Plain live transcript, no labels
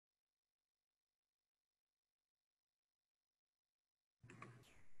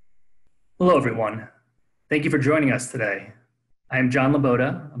Hello, everyone. Thank you for joining us today. I am John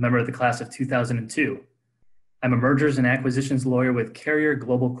Labota, a member of the class of 2002. I'm a mergers and acquisitions lawyer with Carrier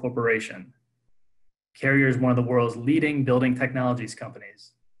Global Corporation. Carrier is one of the world's leading building technologies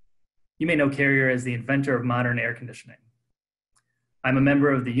companies. You may know Carrier as the inventor of modern air conditioning. I'm a member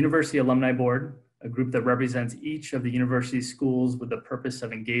of the University Alumni Board, a group that represents each of the university's schools with the purpose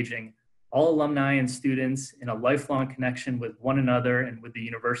of engaging all alumni and students in a lifelong connection with one another and with the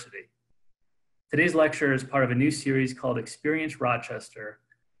university. Today's lecture is part of a new series called Experience Rochester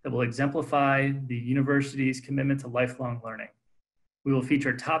that will exemplify the university's commitment to lifelong learning. We will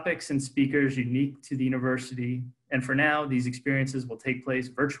feature topics and speakers unique to the university, and for now, these experiences will take place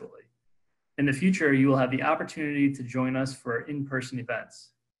virtually. In the future, you will have the opportunity to join us for in-person events.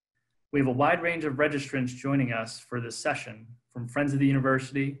 We have a wide range of registrants joining us for this session, from friends of the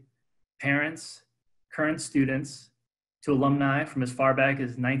university, parents, current students, to alumni from as far back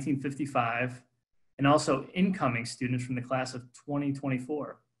as 1955, and also incoming students from the class of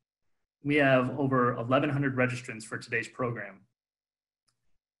 2024. We have over 1,100 registrants for today's program.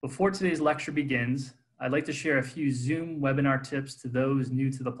 Before today's lecture begins, I'd like to share a few Zoom webinar tips to those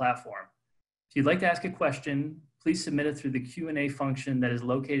new to the platform. If you'd like to ask a question, please submit it through the Q&A function that is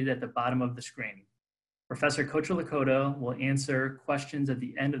located at the bottom of the screen. Professor Kocherlakota will answer questions at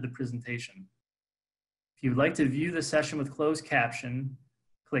the end of the presentation. If you'd like to view the session with closed caption,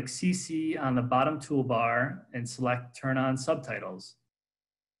 click CC on the bottom toolbar and select Turn on Subtitles.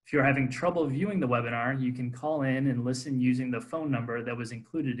 If you're having trouble viewing the webinar, you can call in and listen using the phone number that was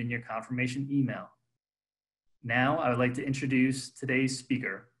included in your confirmation email. Now, I would like to introduce today's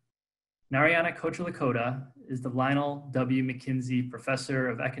speaker. Narayana Kocherlakota is the Lionel W. McKenzie Professor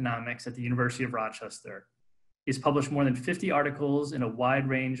of Economics at the University of Rochester. He has published more than 50 articles in a wide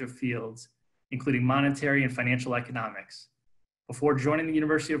range of fields, including monetary and financial economics. Before joining the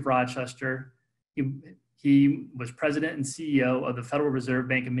University of Rochester, he was president and CEO of the Federal Reserve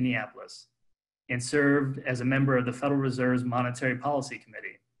Bank of Minneapolis and served as a member of the Federal Reserve's Monetary Policy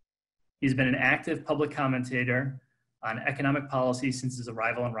Committee. He's been an active public commentator on economic policy since his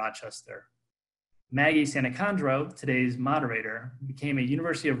arrival in Rochester. Maggie Sannicandro, today's moderator, became a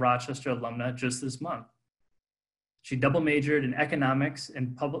University of Rochester alumna just this month. She double majored in economics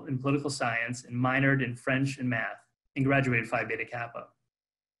and political science and minored in French and math, and graduated Phi Beta Kappa.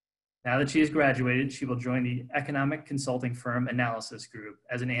 Now that she has graduated, she will join the economic consulting firm Analysis Group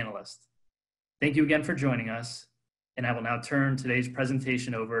as an analyst. Thank you again for joining us, and I will now turn today's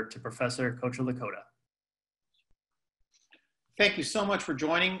presentation over to Professor Kocherlakota. Thank you so much for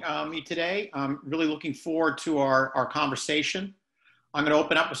joining me today. I'm really looking forward to our conversation. I'm going to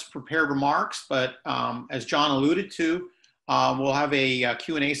open up with some prepared remarks, but as John alluded to, we'll have a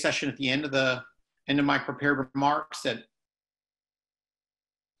Q&A session at the end of my prepared remarks that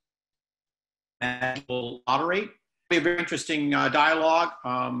will moderate. It'll be a very interesting dialogue,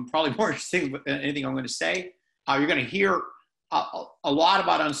 probably more interesting than anything I'm going to say. You're going to hear a lot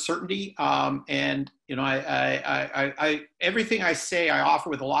about uncertainty, and you know, everything I say I offer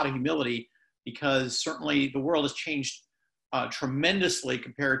with a lot of humility, because certainly the world has changed tremendously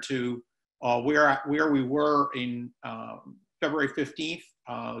compared to where we were in February 15th,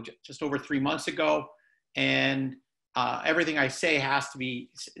 just over 3 months ago. And everything I say has to be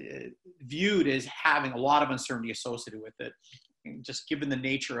viewed as having a lot of uncertainty associated with it, just given the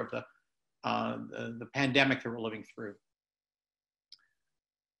nature of the pandemic that we're living through.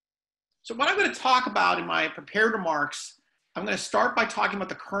 So what I'm going to talk about in my prepared remarks, I'm going to start by talking about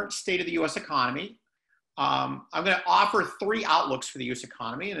the current state of the U.S. economy. I'm going to offer 3 outlooks for the U.S.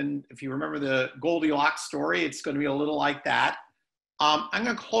 economy. And if you remember the Goldilocks story, it's going to be a little like that. I'm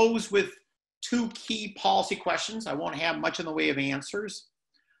going to close with 2 key policy questions. I won't have much in the way of answers.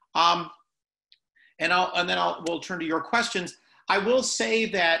 And then we'll turn to your questions. I will say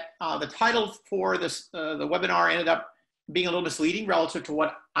that the title for this, the webinar ended up being a little misleading relative to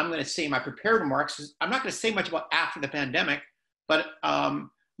what I'm going to say in my prepared remarks. I'm not going to say much about after the pandemic, but I'm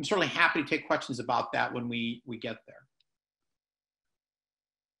certainly happy to take questions about that when we get there.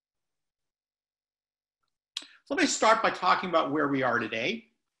 So let me start by talking about where we are today.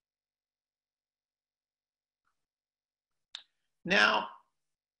 Now,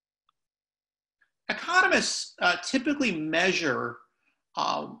 economists typically measure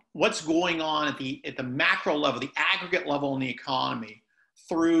what's going on at the macro level, the aggregate level in the economy,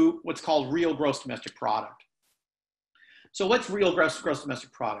 through what's called real gross domestic product. So what's real gross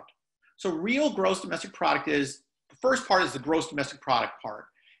domestic product? So real gross domestic product is, the first part is the gross domestic product part.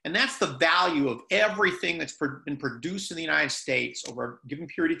 And that's the value of everything that's been produced in the United States over a given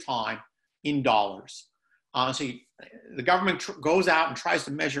period of time in dollars. The government goes out and tries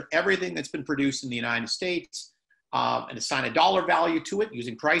to measure everything that's been produced in the United States and assign a dollar value to it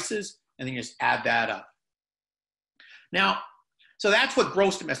using prices, and then you just add that up. Now, so that's what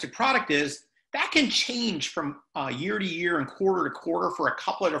gross domestic product is. That can change from year to year and quarter to quarter for a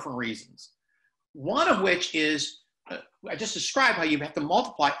couple of different reasons. One of which is, I just described how you have to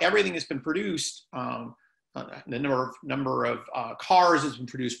multiply everything that's been produced, the number of cars that's been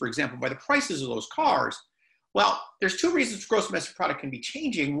produced, for example, by the prices of those cars. Well, there's two reasons gross domestic product can be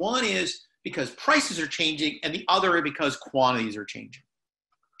changing. One is because prices are changing, and the other because quantities are changing.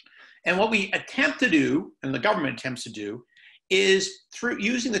 And what we attempt to do, and the government attempts to do, is through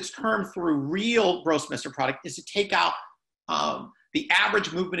using this term through real gross domestic product, is to take out the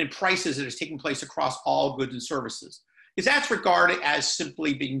average movement in prices that is taking place across all goods and services. Because that's regarded as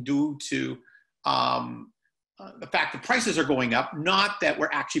simply being due to the fact that prices are going up, not that we're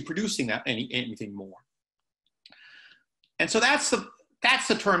actually producing anything more. And so that's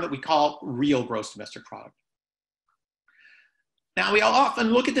the term that we call real gross domestic product. Now, we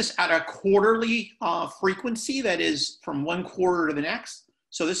often look at this at a quarterly frequency, that is from one quarter to the next.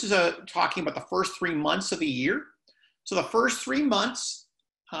 So this is talking about the first 3 months of the year. So the first 3 months,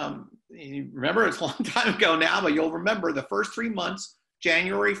 remember it's a long time ago now, but you'll remember the first 3 months,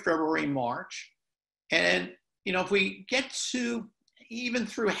 January, February, March. And, if we get to even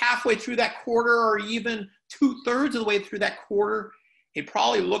through halfway through that quarter, or even 2/3 of the way through that quarter, it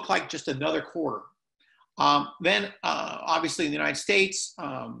probably looked like just another quarter. Then, obviously, in the United States,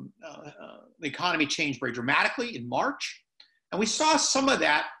 the economy changed very dramatically in March. And we saw some of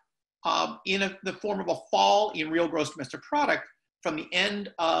that in the form of a fall in real gross domestic product from the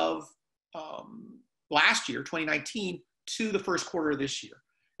end of last year, 2019, to the first quarter of this year.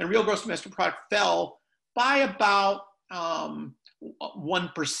 And real gross domestic product fell by about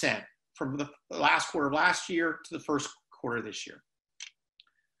 1% from the last quarter of last year to the first quarter of this year.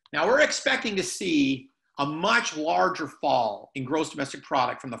 Now, we're expecting to see a much larger fall in gross domestic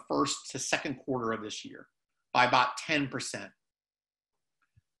product from the first to second quarter of this year by about 10%.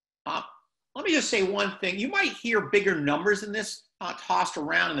 Let me just say one thing. You might hear bigger numbers than this tossed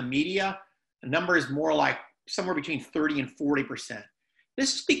around in the media. The number is more like somewhere between 30 and 40%.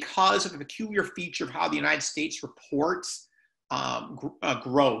 This is because of the peculiar feature of how the United States reports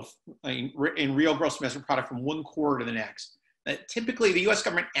growth in real gross domestic product from one quarter to the next. Typically, the U.S.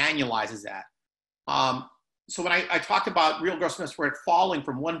 government annualizes that. So when I talked about real gross domestic product falling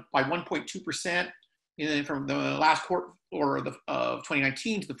by 1.2% from the last quarter of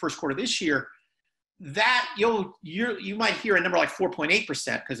 2019 to the first quarter of this year, that you might hear a number like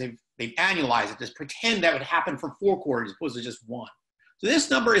 4.8% because they've annualized it. Just pretend that would happen for 4 quarters as opposed to just one. So this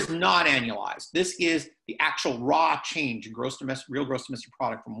number is not annualized. This is the actual raw change in real gross domestic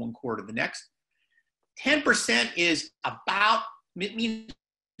product from one quarter to the next. 10% is about, it means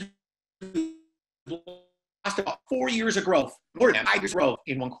lost about 4 years of growth, more than 5 years of growth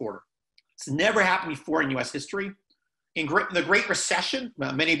in one quarter. It's never happened before in U.S. history. In the Great Recession,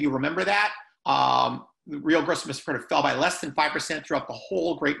 many of you remember that, the real gross domestic product fell by less than 5% throughout the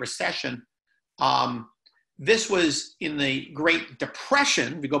whole Great Recession. This was in the Great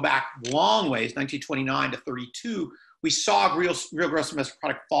Depression. We go back long ways, 1929 to 32. We saw real gross domestic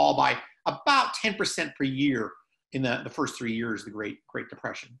product fall by about 10% per year in the first 3 years of the Great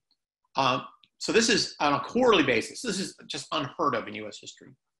Depression. So this is on a quarterly basis. This is just unheard of in U.S.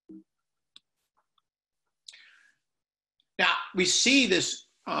 history. Now, we see this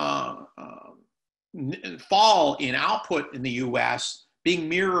fall in output in the U.S. being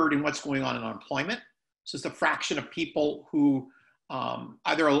mirrored in what's going on in unemployment. So it's the fraction of people who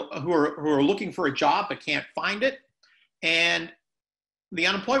either who are looking for a job but can't find it, and the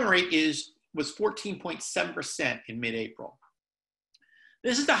unemployment rate was 14.7% in mid-April.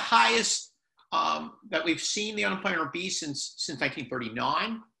 This is the highest that we've seen the unemployment rate be since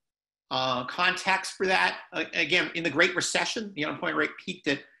 1939. Context for that, again, in the Great Recession, the unemployment rate peaked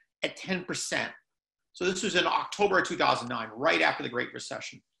at 10%. So this was in October of 2009, right after the Great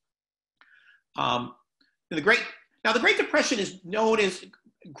Recession. The Great Depression is known as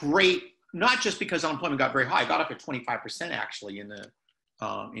great, not just because unemployment got very high. It got up to 25% actually in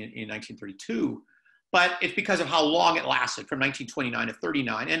 1932, but it's because of how long it lasted, from 1929 to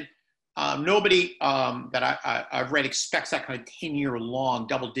 39. And nobody that I've read expects that kind of 10-year long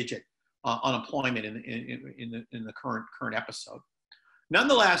double-digit unemployment in the current episode.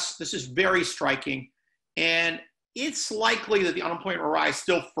 Nonetheless, this is very striking, and it's likely that the unemployment will rise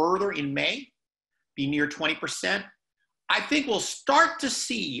still further in May, be near 20%. I think we'll start to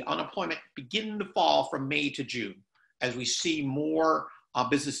see unemployment begin to fall from May to June as we see more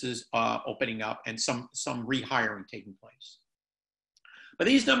businesses opening up and some rehiring taking place. But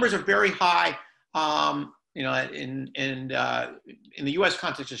these numbers are very high. You know, in the U.S.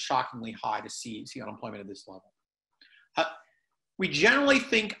 context, it's shockingly high to see unemployment at this level. We generally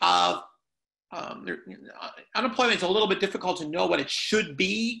think of unemployment is a little bit difficult to know what it should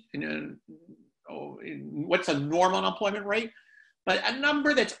be, what's a normal unemployment rate, but a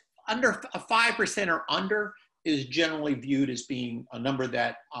number that's under 5% or under is generally viewed as being a number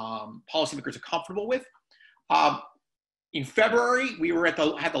that policymakers are comfortable with. In February, we were had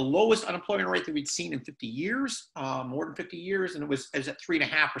the lowest unemployment rate that we'd seen in 50 years, more than 50 years, and it was at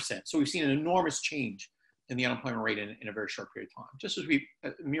 3.5%. So we've seen an enormous change in the unemployment rate in a very short period of time, just as we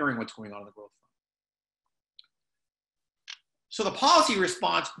mirroring what's going on in the growth front. So the policy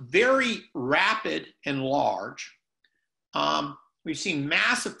response, very rapid and large. We've seen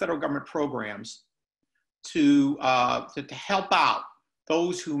massive federal government programs to help out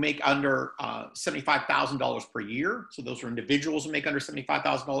those who make under $75,000 per year. So those are individuals who make under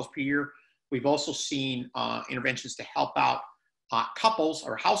 $75,000 per year. We've also seen interventions to help out couples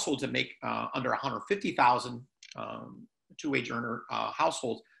or households that make under $150,000, two-wage earner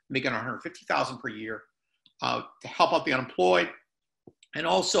households making $150,000 per year to help out the unemployed, and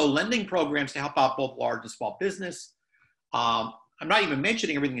also lending programs to help out both large and small business. I'm not even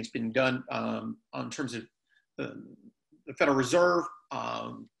mentioning everything that's been done in terms of the Federal Reserve.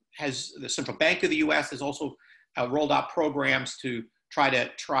 The Central Bank of the U.S. has also rolled out programs to try to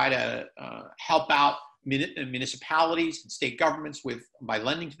help out municipalities and state governments by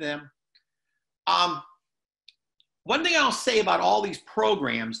lending to them. One thing I'll say about all these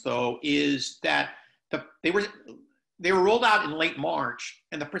programs, though, is that they were rolled out in late March,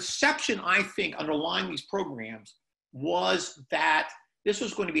 and the perception, I think, underlying these programs was that this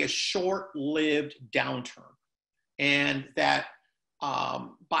was going to be a short-lived downturn, and that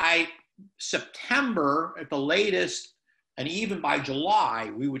by September at the latest, and even by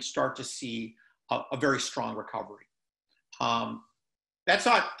July, we would start to see a very strong recovery. That's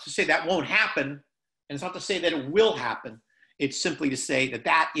not to say that won't happen, and it's not to say that it will happen. It's simply to say that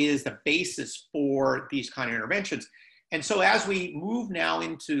that is the basis for these kind of interventions. And so as we move now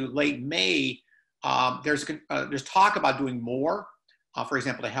into late May, there's talk about doing more, for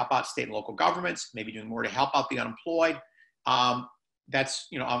example, to help out state and local governments, maybe doing more to help out the unemployed. That's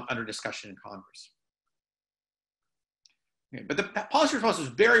under discussion in Congress. Okay, but the policy response was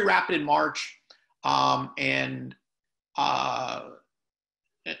very rapid in March, and I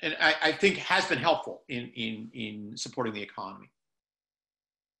think has been helpful in supporting the economy.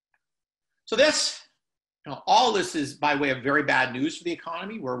 So all this is by way of very bad news for the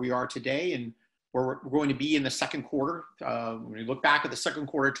economy, where we are today and where we're going to be in the second quarter. When we look back at the second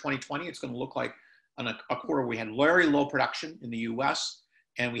quarter of 2020, it's going to look like a quarter where we had very low production in the US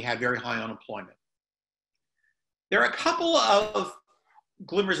and we had very high unemployment. There are a couple of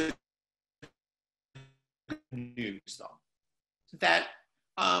glimmers of news, though, that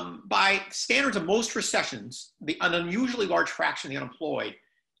by standards of most recessions, an unusually large fraction of the unemployed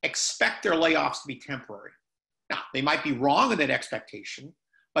expect their layoffs to be temporary. Now, they might be wrong in that expectation,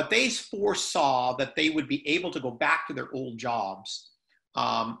 but they foresaw that they would be able to go back to their old jobs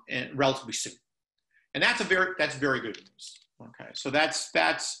relatively soon. And that's very good news. Okay, so that's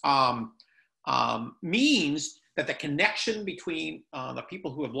means that the connection between the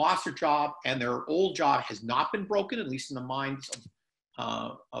people who have lost their job and their old job has not been broken, at least in the minds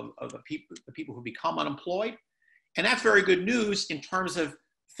of the people who become unemployed. And that's very good news in terms of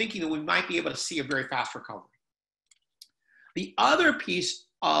thinking that we might be able to see a very fast recovery. The other piece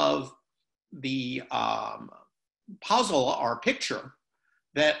of the puzzle or picture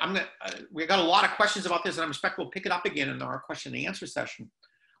that we got a lot of questions about this, and I expect we'll pick it up again in our question and answer session.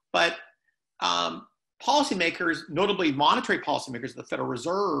 But policymakers, notably monetary policymakers, the Federal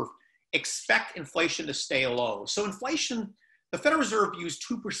Reserve, expect inflation to stay low. So inflation, the Federal Reserve views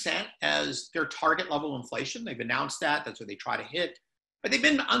 2% as their target level of inflation. They've announced that. That's what they try to hit. But they've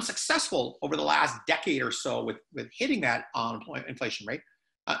been unsuccessful over the last decade or so with hitting that inflation rate.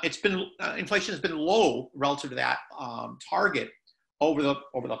 Inflation has been low relative to that target over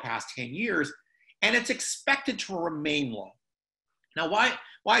the past 10 years, and it's expected to remain low. Now,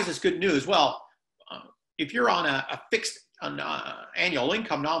 why is this good news? Well, if you're on a fixed annual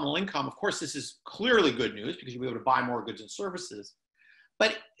income, nominal income, of course, this is clearly good news because you'll be able to buy more goods and services.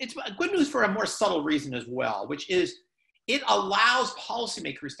 But it's good news for a more subtle reason as well, which is it allows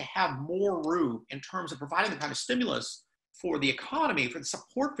policymakers to have more room in terms of providing the kind of stimulus for the economy, for the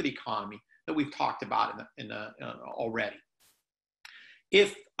support for the economy that we've talked about already.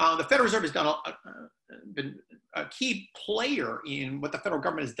 If the Federal Reserve has been a key player in what the federal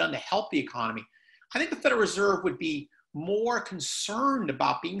government has done to help the economy, I think the Federal Reserve would be more concerned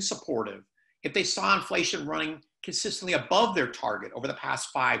about being supportive if they saw inflation running consistently above their target over the past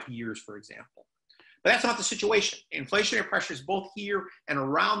 5 years, for example. But that's not the situation. Inflationary pressures both here and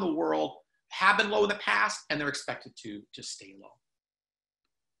around the world have been low in the past, and they're expected to stay low.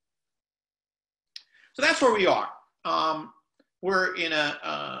 So that's where we are. We're in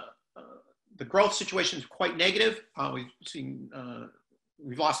the growth situation is quite negative.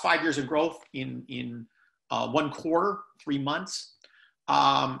 We've lost 5 years of growth in 1 quarter, 3 months.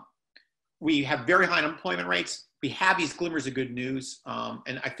 We have very high unemployment rates. We have these glimmers of good news,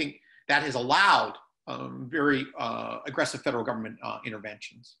 and I think that has allowed very aggressive federal government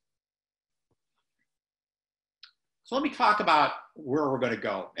interventions. So let me talk about where we're going to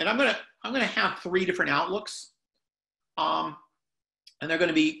go, and I'm going to have 3 different outlooks, and they're going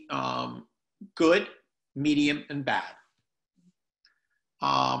to be good, medium, and bad.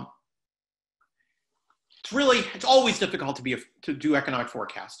 It's always difficult to do economic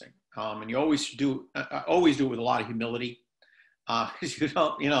forecasting, and you always do it with a lot of humility, because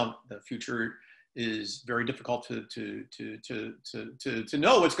the future is very difficult to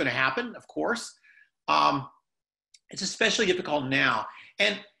know what's going to happen. Of course, it's especially difficult now,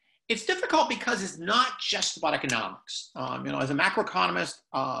 and it's difficult because it's not just about economics. As a macroeconomist,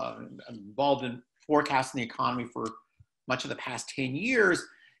 I'm involved in forecasting the economy for much of the past 10 years,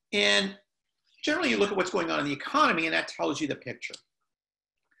 and generally you look at what's going on in the economy, and that tells you the picture.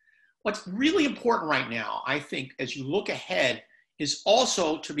 What's really important right now, I think, as you look ahead, is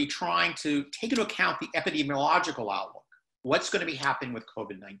also to be trying to take into account the epidemiological outlook. What's going to be happening with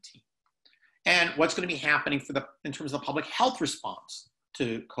COVID-19? And what's going to be happening in terms of the public health response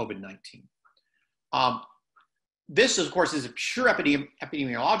to COVID-19? This, of course, is a pure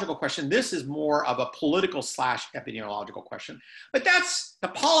epidemiological question. This is more of a political / epidemiological question. But that's the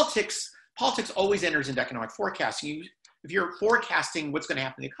politics. Politics always enters into economic forecasting. If you're forecasting what's going to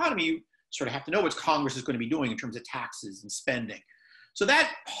happen in the economy, you sort of have to know what Congress is going to be doing in terms of taxes and spending. So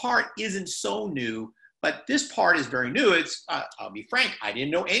that part isn't so new, but this part is very new. I'll be frank, I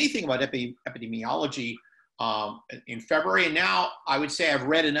didn't know anything about epidemiology in February, and now I would say I've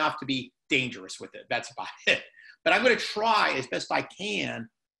read enough to be dangerous with it. That's about it. But I'm going to try as best I can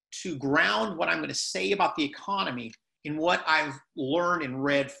to ground what I'm going to say about the economy in what I've learned and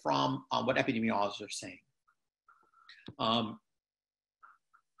read from what epidemiologists are saying.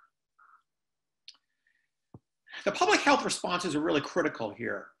 The public health responses are really critical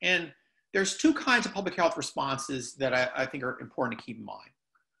here. And there's 2 kinds of public health responses that I think are important to keep in mind.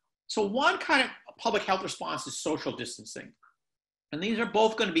 So one kind of public health response is social distancing. And these are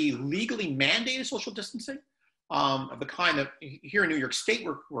both going to be legally mandated social distancing, of the kind that here in New York State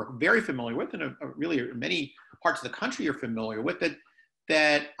we're very familiar with, and really in many parts of the country you're familiar with, that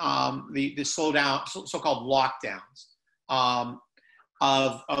the slowdown, so-called lockdowns,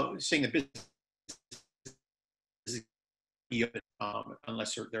 of saying that business be open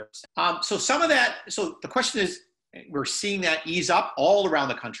unless they're so some of that. So the question is, we're seeing that ease up all around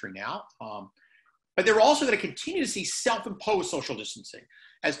the country now. But they're also going to continue to see self-imposed social distancing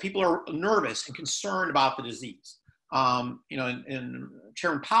as people are nervous and concerned about the disease. And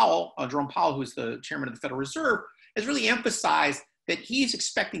Chairman Powell, Jerome Powell, who's the chairman of the Federal Reserve, has really emphasized that he's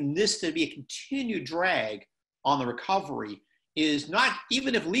expecting this to be a continued drag on the recovery. Is not,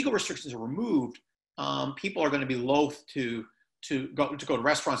 even if legal restrictions are removed, people are going to be loath to go to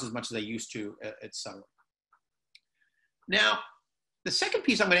restaurants as much as they used to, et cetera. Now, the second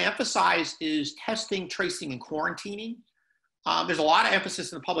piece I'm going to emphasize is testing, tracing, and quarantining. There's a lot of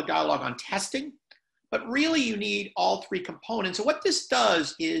emphasis in the public dialogue on testing, but really you need all 3 components. So what this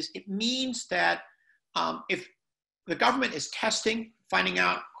does is it means that if the government is testing, finding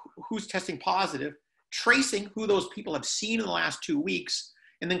out who's testing positive, tracing who those people have seen in the last 2 weeks,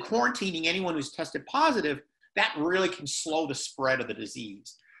 and then quarantining anyone who's tested positive, that really can slow the spread of the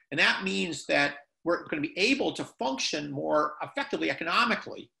disease. And that means that we're going to be able to function more effectively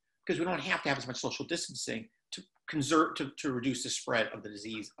economically, because we don't have to have as much social distancing to reduce the spread of the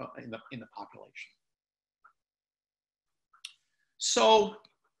disease in the population. So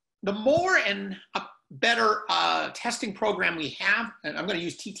the more and a better testing program we have, and I'm going to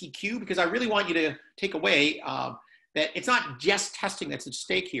use TTQ because I really want you to take away that it's not just testing that's at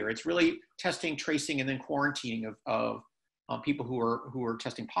stake here. It's really testing, tracing, and then quarantining of people who are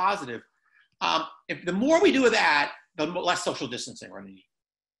testing positive. If the more we do of that, the less social distancing we're going to need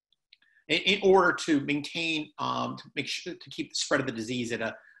in order to maintain, to make sure to keep the spread of the disease at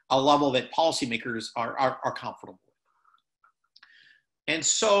a level that policymakers are comfortable with. And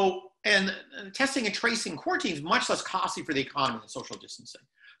so, and testing and tracing quarantine is much less costly for the economy than social distancing.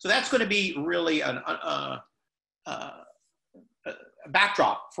 So that's going to be really a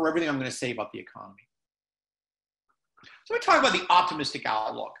backdrop for everything I'm going to say about the economy. So let me talk about the optimistic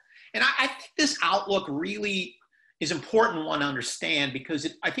outlook. And I think this outlook really is important one to understand because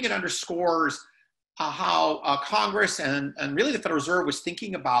I think it underscores how Congress and really the Federal Reserve was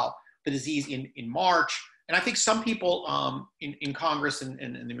thinking about the disease in March. And I think some people in Congress and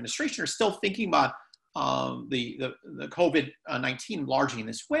the administration are still thinking about the COVID-19 largely in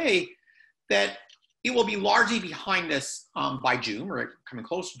this way, that it will be largely behind us by June. We're coming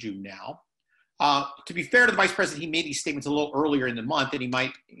close to June now. To be fair to the Vice President, he made these statements a little earlier in the month, and he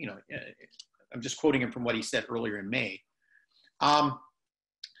might, I'm just quoting him from what he said earlier in May.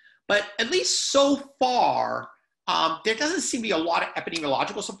 But at least so far, there doesn't seem to be a lot of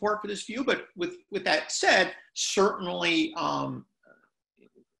epidemiological support for this view. But with that said, certainly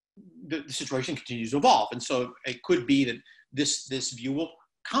the situation continues to evolve. And so it could be that this view will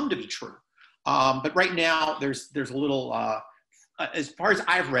come to be true. But right now, there's a little, as far as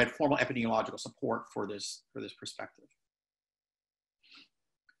I've read, formal epidemiological support for this perspective.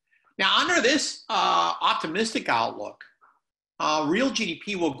 Now, under this optimistic outlook, real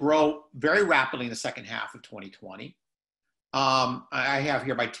GDP will grow very rapidly in the second half of 2020. I have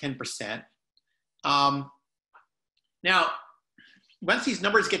here by 10%. Now, once these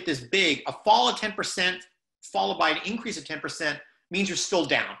numbers get this big, a fall of 10% followed by an increase of 10% means you're still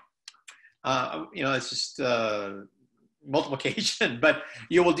down. It's just multiplication, but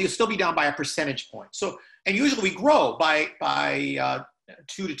you will still be down by a percentage point. So, and usually we grow by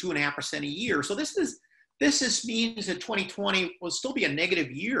 2 to 2.5% a year. So this means that 2020 will still be a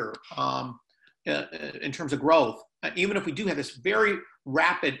negative year in terms of growth, even if we do have this very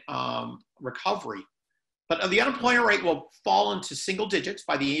rapid recovery. But the unemployment rate will fall into single digits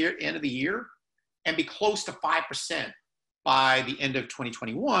by the end of the year and be close to 5% by the end of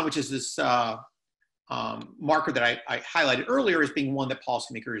 2021, which is this marker that I highlighted earlier as being one that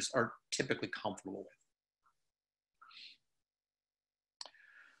policymakers are typically comfortable with.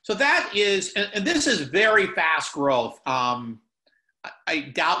 So that is, and this is very fast growth.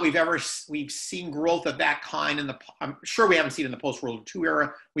 I doubt we've seen growth of that kind I'm sure we haven't seen it in the post-World War II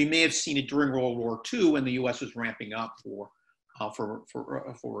era. We may have seen it during World War II when the U.S. was ramping up for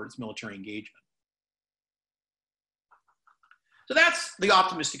its military engagement. So that's the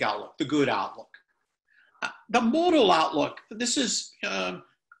optimistic outlook, the good outlook. The modal outlook, this is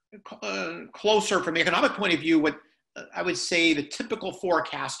closer from the economic point of view, what I would say the typical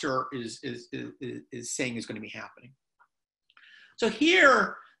forecaster is saying is going to be happening. So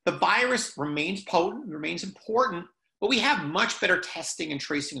here, the virus remains potent, remains important, but we have much better testing and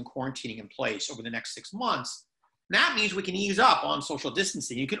tracing and quarantining in place over the next 6 months. And that means we can ease up on social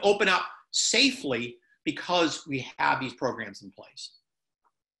distancing. You can open up safely because we have these programs in place.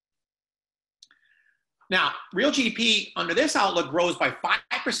 Now, real GDP under this outlook grows by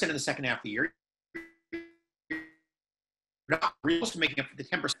 5% in the second half of the year. Not real to making up for the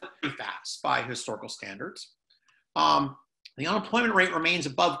 10% pretty fast by historical standards. The unemployment rate remains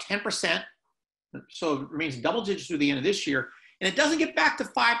above 10%, so it remains double digits through the end of this year, and it doesn't get back to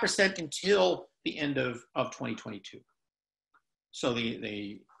 5% until the end of 2022. So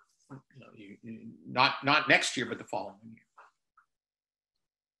not next year, but the following year.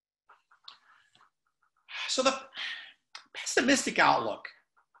 So the pessimistic outlook.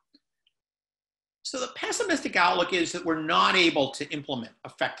 So the pessimistic outlook is that we're not able to implement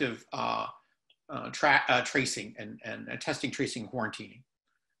effective tracing and testing, tracing, and quarantining.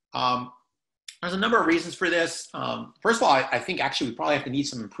 There's a number of reasons for this. First of all, I think actually we probably have to need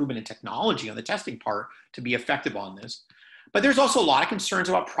some improvement in technology on the testing part to be effective on this. But there's also a lot of concerns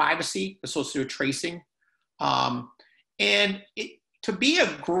about privacy associated with tracing. To be a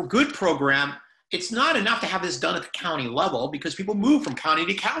good program, it's not enough to have this done at the county level because people move from county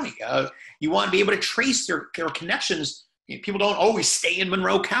to county. You want to be able to trace their connections. People don't always stay in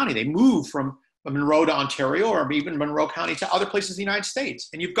Monroe County. They move from Monroe to Ontario or even Monroe County to other places in the United States.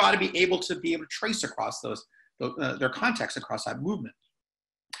 And you've got to be able to trace across their contacts across that movement.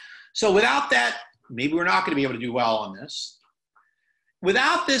 So without that, maybe we're not going to be able to do well on this.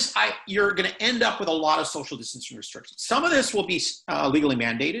 Without this, you're going to end up with a lot of social distancing restrictions. Some of this will be legally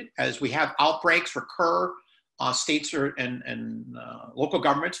mandated as we have outbreaks recur. States and local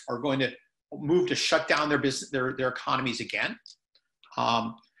governments are going to move to shut down their business, their economies again.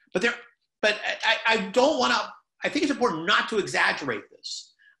 But I don't want to. I think it's important not to exaggerate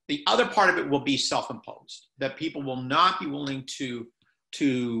this. The other part of it will be self-imposed. That people will not be willing to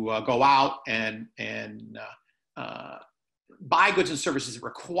go out and buy goods and services that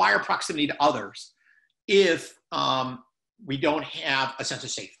require proximity to others if we don't have a sense of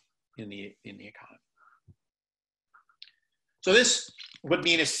safety in the economy. So this would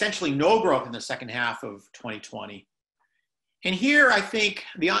mean essentially no growth in the second half of 2020. And here I think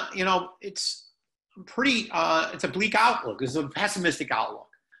it's a bleak outlook. It's a pessimistic outlook.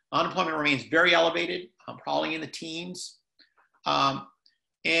 Unemployment remains very elevated, probably in the teens.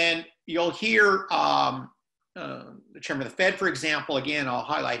 And you'll hear the chairman of the Fed, for example, again, I'll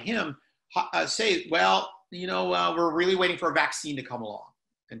highlight him, say, well, we're really waiting for a vaccine to come along.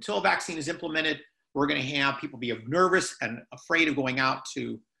 Until a vaccine is implemented, we're going to have people be nervous and afraid of going out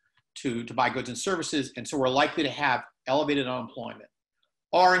to buy goods and services. And so we're likely to have elevated unemployment.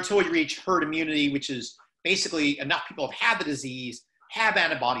 Or until we reach herd immunity, which is basically enough people have had the disease, have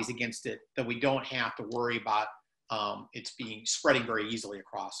antibodies against it, that we don't have to worry about it's spreading very easily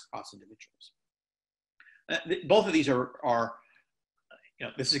across individuals. Both of these are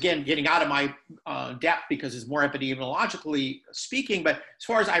this is again getting out of my depth because it's more epidemiologically speaking, but as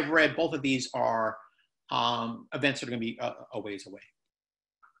far as I've read, both of these are events that are going to be a ways away.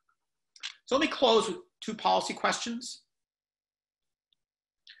 So let me close with two policy questions.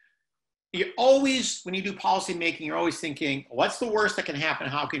 You always, when you do policy making, you're always thinking, what's the worst that can happen?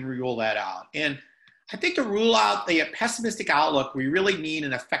 How can we rule that out? And I think to rule out the pessimistic outlook, we really need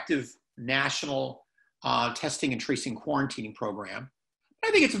an effective national testing and tracing quarantining program.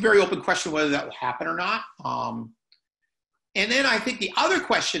 I think it's a very open question whether that will happen or not. And then I think the other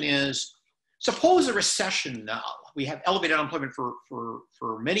question is, suppose a recession, we have elevated unemployment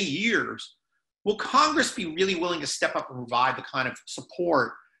for many years. Will Congress be really willing to step up and provide the kind of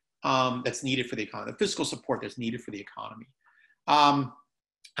support that's needed for the economy, the fiscal support that's needed for the economy?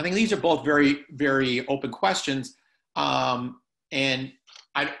 I think these are both very, very open questions. So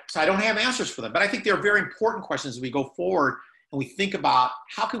I don't have answers for them, but I think they're very important questions as we go forward and we think about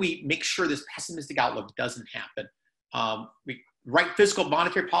how can we make sure this pessimistic outlook doesn't happen. Right fiscal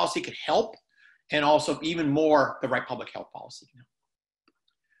monetary policy could help, and also even more, the right public health policy can help.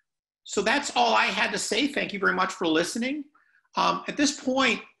 So that's all I had to say. Thank you very much for listening. At this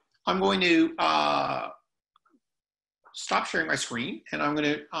point, I'm going to stop sharing my screen, and I'm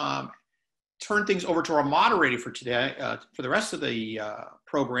going to turn things over to our moderator for today, for the rest of the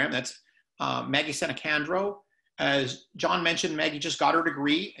program. That's Maggie Sannicandro. As John mentioned, Maggie just got her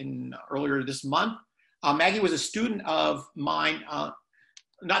degree earlier this month. Maggie was a student of mine,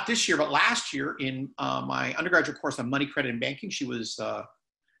 not this year, but last year in my undergraduate course on money, credit, and banking. She was a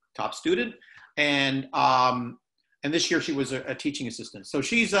top student. And this year she was a teaching assistant. So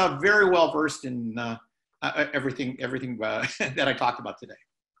she's very well versed in everything that I talked about today.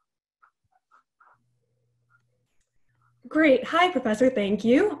 Great. Hi, Professor. Thank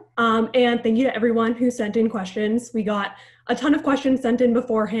you. And thank you to everyone who sent in questions. We got a ton of questions sent in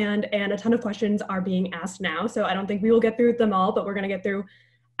beforehand, and a ton of questions are being asked now. So I don't think we will get through them all, but we're going to get through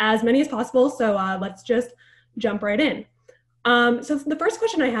as many as possible. So let's just jump right in. So the first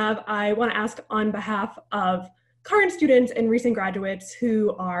question I have, I want to ask on behalf of current students and recent graduates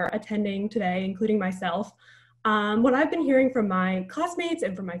who are attending today, including myself. What I've been hearing from my classmates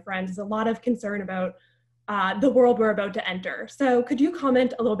and from my friends is a lot of concern about the world we're about to enter. So could you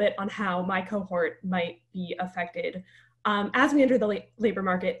comment a little bit on how my cohort might be affected as we enter the labor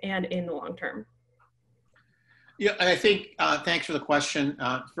market and in the long term? Yeah, I think, thanks for the question.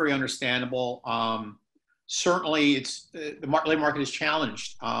 It's very understandable. Certainly, the labor market is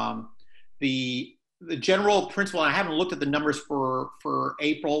challenged. The general principle, and I haven't looked at the numbers for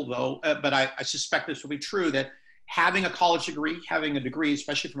April though, but I suspect this will be true, that having a college degree, having a degree,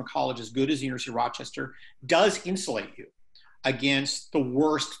 especially from a college as good as the University of Rochester, does insulate you against the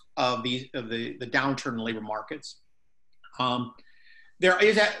worst of the downturn in labor markets. There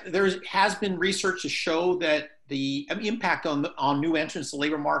has been research to show that the impact on new entrants to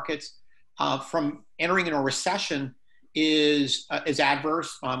labor markets from entering into a recession is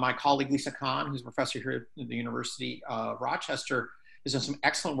adverse. My colleague Lisa Kahn, who's a professor here at the University of Rochester, has done some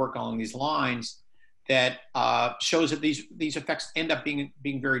excellent work along these lines that shows that these effects end up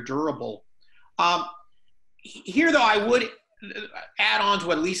being very durable. Here, though, I would add on to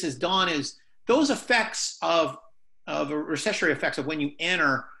what Lisa's done is those effects of recessionary effects of when you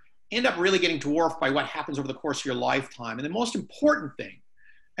end up really getting dwarfed by what happens over the course of your lifetime. And the most important thing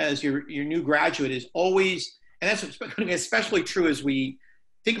as your new graduate is always, and that's going to be especially true as we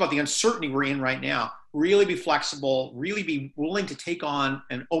think about the uncertainty we're in right now, really be flexible, really be willing to take on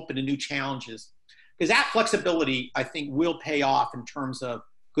and open to new challenges. Because that flexibility, I think, will pay off in terms of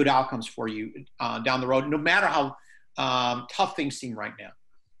good outcomes for you down the road, no matter how tough things seem right now.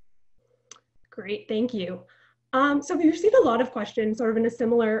 Great, thank you. So we received a lot of questions sort of in a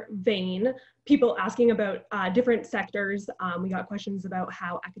similar vein, people asking about different sectors. We got questions about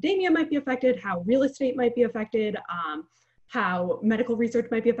how academia might be affected, how real estate might be affected, how medical research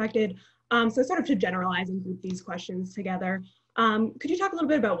might be affected. So sort of to generalize and group these questions together, could you talk a little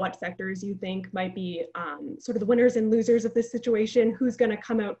bit about what sectors you think might be sort of the winners and losers of this situation? Who's going to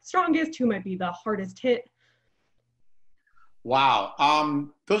come out strongest? Who might be the hardest hit? Wow,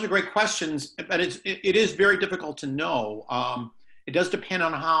 those are great questions, but it is very difficult to know. It does depend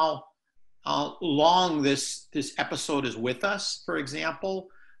on how long this episode is with us, for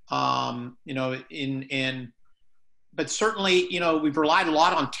example. You know, but certainly, you know, we've relied a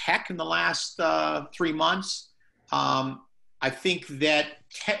lot on tech in the last 3 months. I think that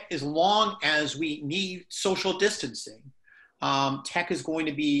tech, as long as we need social distancing, tech is going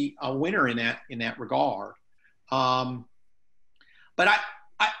to be a winner in that regard. But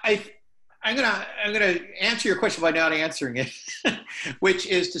I'm gonna answer your question by not answering it, which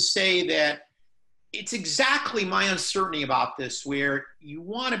is to say that it's exactly my uncertainty about this, where you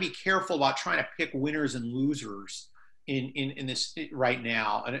want to be careful about trying to pick winners and losers in this right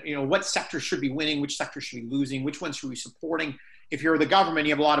now. And you know, what sectors should be winning, which sectors should be losing, which ones should we be supporting? If you're the government,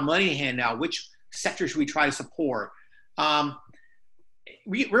 you have a lot of money to hand out. Which sector should we try to support?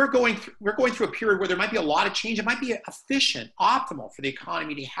 We're going through a period where there might be a lot of change. It might be efficient, optimal for the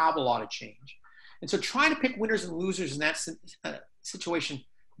economy to have a lot of change. And so trying to pick winners and losers in that situation,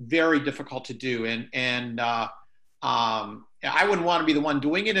 very difficult to do. And I wouldn't want to be the one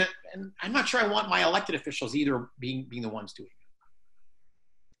doing it. And I'm not sure I want my elected officials either being the ones doing it.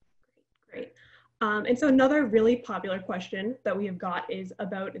 Great. And so another really popular question that we have got is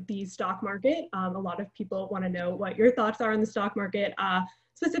about the stock market. A lot of people want to know what your thoughts are on the stock market.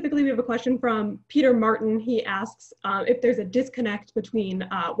 Specifically, we have a question from Peter Martin. He asks if there's a disconnect between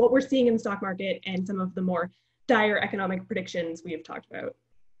what we're seeing in the stock market and some of the more dire economic predictions we have talked about.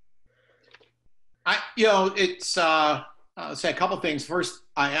 It's I'll say a couple things. First,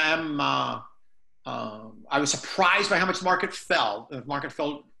 I was surprised by how much the market fell. The market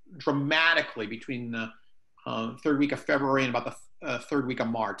fell dramatically between the third week of February and about the third week of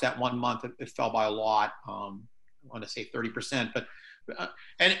March. That 1 month, it fell by a lot. I want to say 30%, but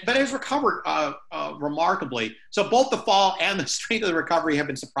it has recovered remarkably. So both the fall and the strength of the recovery have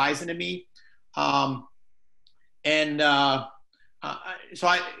been surprising to me. So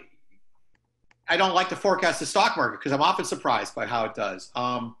I don't like to forecast the stock market because I'm often surprised by how it does.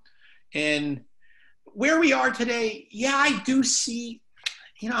 And where we are today, yeah, I do see.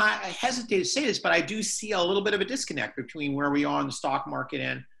 You know, I hesitate to say this, but I do see a little bit of a disconnect between where we are in the stock market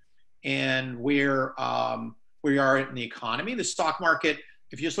and where we are in the economy. The stock market,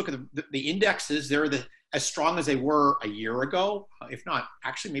 if you just look at the indexes, they're as strong as they were a year ago, if not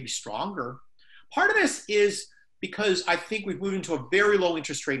actually maybe stronger. Part of this is because I think we've moved into a very low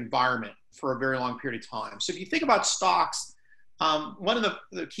interest rate environment for a very long period of time. So if you think about stocks, one of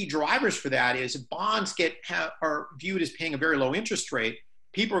the key drivers for that is if bonds are viewed as paying a very low interest rate,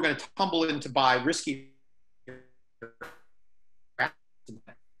 people are going to tumble in to buy risky, and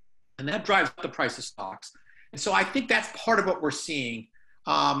that drives up the price of stocks. And so I think that's part of what we're seeing.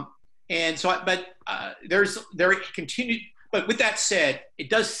 But with that said,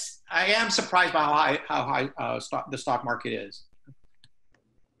 I am surprised by how high the stock market is.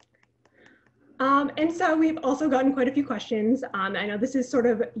 And so we've also gotten quite a few questions. I know this is sort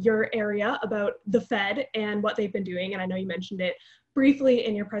of your area about the Fed and what they've been doing, and I know you mentioned it briefly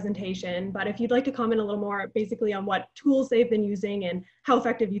in your presentation, but if you'd like to comment a little more basically on what tools they've been using and how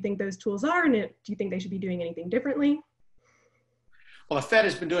effective you think those tools are, and do you think they should be doing anything differently? Well, the Fed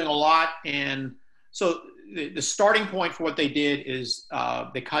has been doing a lot, and so the starting point for what they did is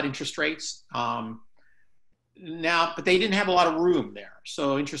they cut interest rates. But they didn't have a lot of room there.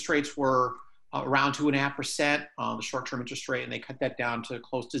 So interest rates were around 2.5%, the short-term interest rate, and they cut that down to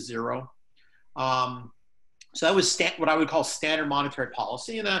close to zero. So that was what I would call standard monetary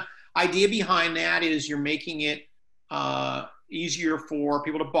policy. And the idea behind that is you're making it easier for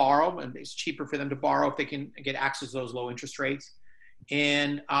people to borrow, and it's cheaper for them to borrow if they can get access to those low interest rates.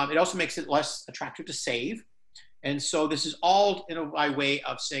 And it also makes it less attractive to save. And so this is all in a way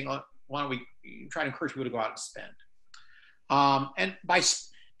of saying, why don't we try to encourage people to go out and spend?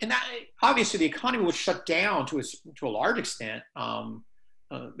 And that obviously the economy was shut down to a large extent.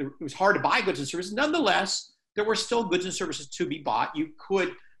 It was hard to buy goods and services. Nonetheless, there were still goods and services to be bought. You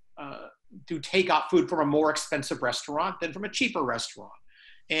could do takeout food from a more expensive restaurant than from a cheaper restaurant.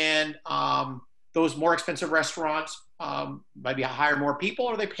 And those more expensive restaurants maybe hire more people,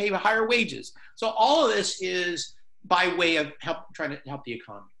 or they pay higher wages. So all of this is by way of trying to help the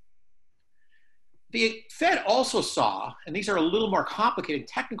economy. The Fed also saw, and these are a little more complicated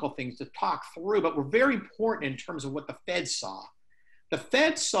technical things to talk through, but were very important in terms of what the Fed saw. The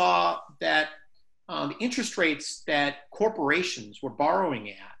Fed saw that the interest rates that corporations were borrowing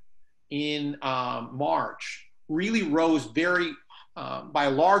at in March really rose by a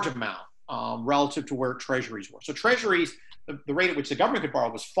large amount relative to where treasuries were. So treasuries, the rate at which the government could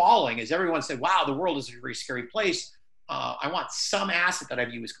borrow was falling as everyone said, wow, the world is a very scary place. I want some asset that I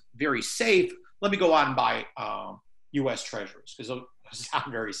view as very safe. Let me go out and buy US treasuries because those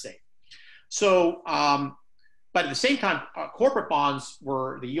sound very safe. So, but at the same time, corporate bonds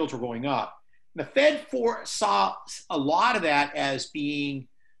the yields were going up. The Fed saw a lot of that as being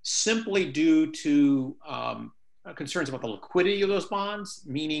simply due to concerns about the liquidity of those bonds,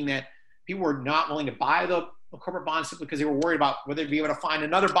 meaning that people were not willing to buy the corporate bonds simply because they were worried about whether they'd be able to find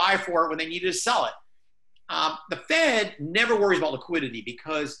another buy for it when they needed to sell it. The Fed never worries about liquidity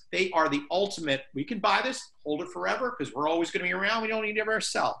because they are the ultimate, we can buy this, hold it forever because we're always going to be around, we don't need to ever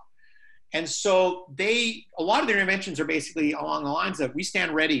sell. And so a lot of their interventions are basically along the lines of we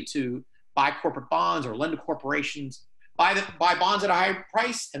stand ready to buy corporate bonds or lend to corporations, buy bonds at a high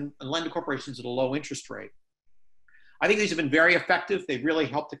price and lend to corporations at a low interest rate. I think these have been very effective. They've really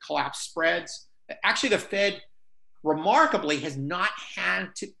helped to collapse spreads. Actually, the Fed remarkably has not had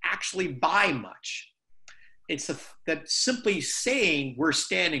to actually buy much. It's that simply saying we're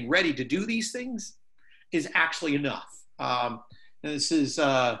standing ready to do these things is actually enough. This is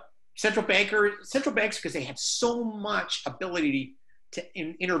central banks, because they have so much ability to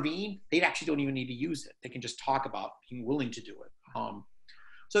intervene, they actually don't even need to use it. They can just talk about being willing to do it.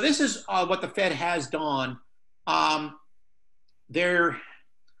 So this is what the Fed has done. Now,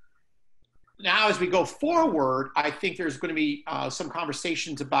 as we go forward, I think there's going to be some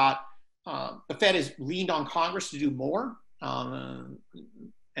conversations about the Fed has leaned on Congress to do more.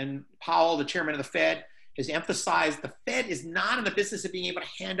 And Powell, the chairman of the Fed, has emphasized the Fed is not in the business of being able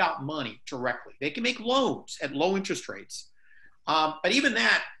to hand out money directly. They can make loans at low interest rates. But even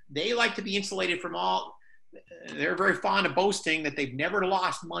that, they like to be insulated from they're very fond of boasting that they've never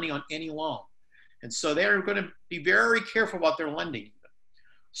lost money on any loan. And so they're going to be very careful about their lending.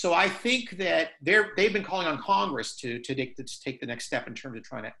 So I think that they've been calling on Congress to take the next step in terms of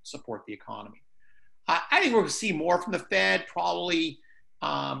trying to support the economy. I think we're going to see more from the Fed, probably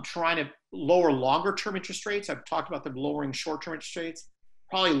trying to lower longer-term interest rates. I've talked about them lowering short-term interest rates,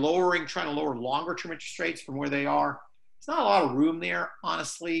 probably trying to lower longer-term interest rates from where they are. There's not a lot of room there,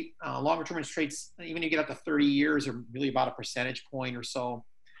 honestly. Longer-term interest rates, even if you get up to 30 years, are really about a percentage point or so.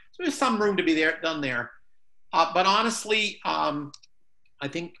 So there's some room to be done there. But honestly, I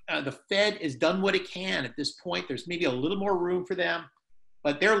think the Fed has done what it can at this point. There's maybe a little more room for them,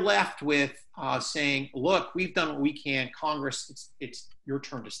 but they're left with saying, look, we've done what we can. Congress, it's your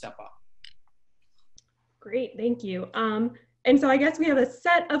turn to step up. Great, thank you. And so I guess we have a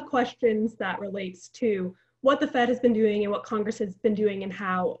set of questions that relates to what the Fed has been doing and what Congress has been doing and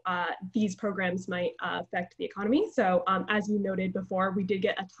how these programs might affect the economy. So as you noted before, we did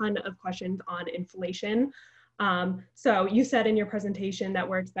get a ton of questions on inflation. So you said in your presentation that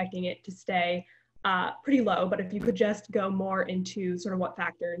we're expecting it to stay pretty low, but if you could just go more into sort of what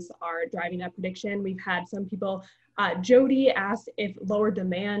factors are driving that prediction. We've had some people, Jody asked if lower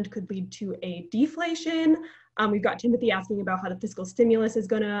demand could lead to a deflation. We've got Timothy asking about how the fiscal stimulus is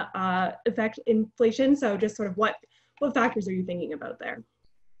going to affect inflation. So just sort of what factors are you thinking about there?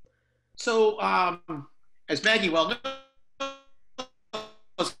 So as Maggie well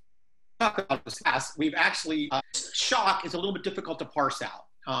knows, talk about this past, we've actually, shock is a little bit difficult to parse out.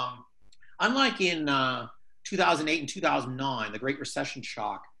 Unlike in 2008 and 2009, the Great Recession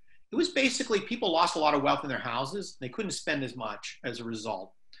shock, it was basically people lost a lot of wealth in their houses. They couldn't spend as much as a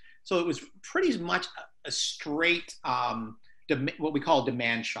result. So it was pretty much a straight, what we call a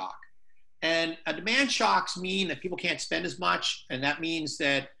demand shock. And demand shocks mean that people can't spend as much, and that means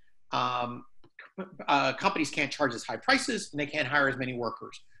that companies can't charge as high prices, and they can't hire as many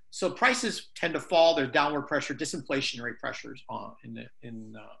workers. So prices tend to fall. There's downward pressure, disinflationary pressures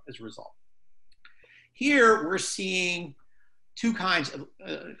as a result. Here we're seeing two kinds of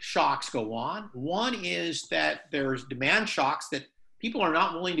shocks go on. One is that there's demand shocks that people are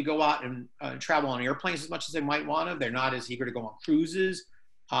not willing to go out and travel on airplanes as much as they might want to. They're not as eager to go on cruises.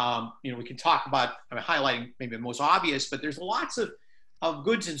 We can talk about highlighting maybe the most obvious, but there's lots of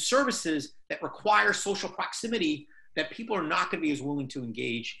goods and services that require social proximity that people are not going to be as willing to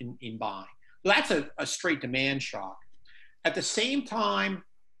engage in buying. So that's a straight demand shock. At the same time,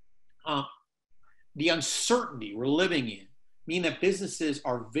 the uncertainty we're living in mean that businesses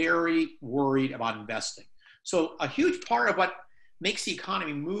are very worried about investing. So a huge part of what makes the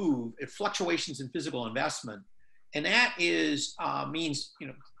economy move, it fluctuations in physical investment. And that is, means,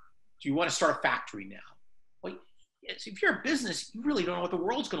 do you want to start a factory now? Well, if you're a business, you really don't know what the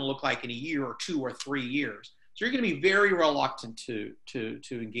world's going to look like in a year or 2 or 3 years. So you're going to be very reluctant to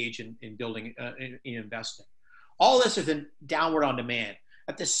engage in building, in investing. All this is then downward on demand.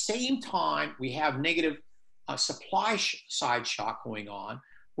 At the same time, we have negative supply side shock going on,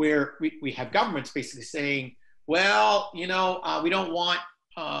 where we have governments basically saying, well, we don't want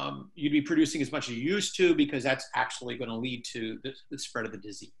you to be producing as much as you used to, because that's actually going to lead to the spread of the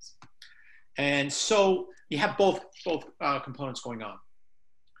disease. And so you have both components going on.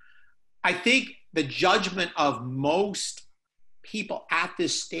 I think the judgment of most people at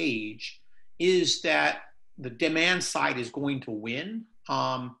this stage is that the demand side is going to win.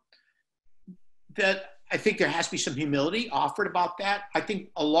 That I think there has to be some humility offered about that. I think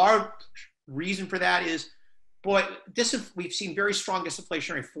a large reason for that is, we've seen very strong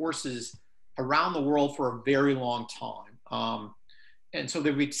disinflationary forces around the world for a very long time. And so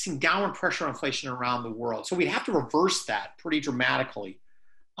we've seen downward pressure on inflation around the world. So we'd have to reverse that pretty dramatically.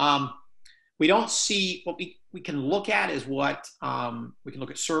 We don't see, what we can look at is we can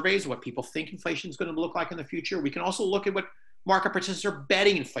look at surveys, what people think inflation is going to look like in the future. We can also look at what market participants are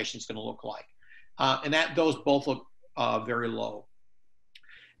betting inflation is going to look like. And those both look very low.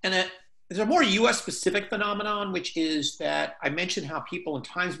 And there's a more US specific phenomenon, which is that I mentioned how people in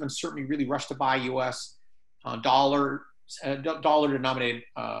times of uncertainty really rush to buy US dollar denominated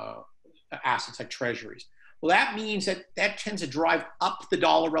assets like treasuries. Well, that means that tends to drive up the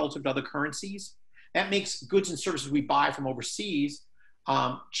dollar relative to other currencies. That makes goods and services we buy from overseas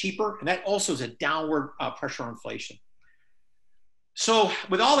cheaper. And that also is a downward pressure on inflation. So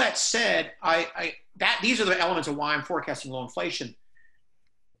with all that said, these are the elements of why I'm forecasting low inflation.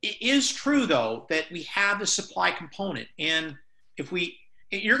 It is true, though, that we have the supply component. And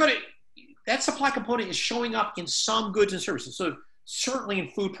that supply component is showing up in some goods and services. So certainly in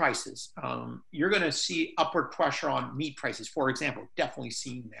food prices, you're going to see upward pressure on meat prices, for example. Definitely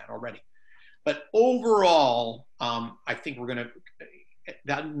seeing that already. But overall, I think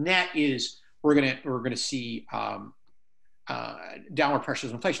the net is we're going to see downward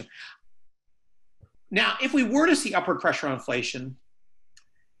pressures on inflation. Now, if we were to see upward pressure on inflation,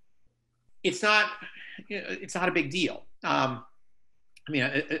 it's not a big deal. We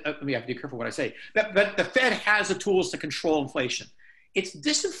have to be careful what I say. But the Fed has the tools to control inflation.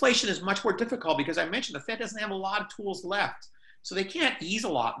 Disinflation is much more difficult because I mentioned the Fed doesn't have a lot of tools left. So they can't ease a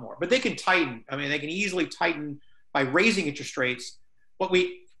lot more, but they can tighten. They can easily tighten by raising interest rates. What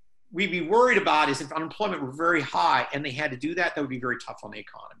we'd be worried about is if unemployment were very high and they had to do that, that would be very tough on the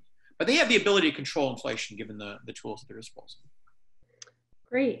economy. But they have the ability to control inflation given the tools at their disposal.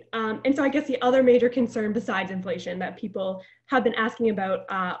 Great. And so I guess the other major concern besides inflation that people have been asking about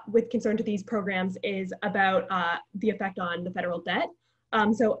with concern to these programs is about the effect on the federal debt.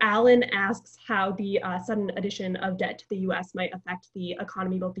 So Alan asks how the sudden addition of debt to the US might affect the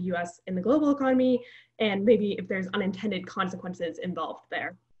economy, both the US and the global economy, and maybe if there's unintended consequences involved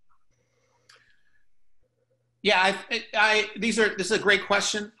there. Yeah, this is a great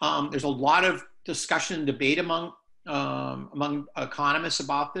question. There's a lot of discussion and debate among economists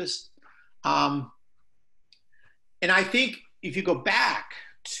about this. And I think if you go back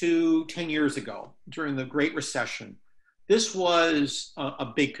to 10 years ago during the Great Recession, this was a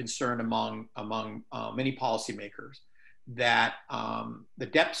big concern among many policymakers that the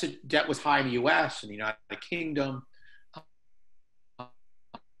debt was high in the US and the United Kingdom.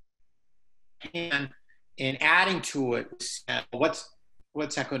 And adding to it, what's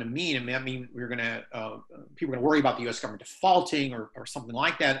that going to mean? People are going to worry about the U.S. government defaulting or something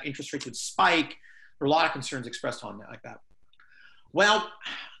like that. Interest rates would spike. There are a lot of concerns expressed on that like that. Well,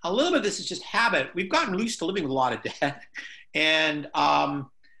 a little bit of this is just habit. We've gotten used to living with a lot of debt,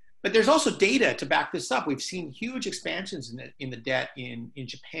 but there's also data to back this up. We've seen huge expansions in the debt in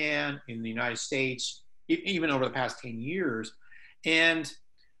Japan, in the United States, even over the past 10 years, and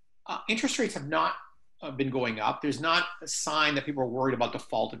interest rates have not been going up. There's not a sign that people are worried about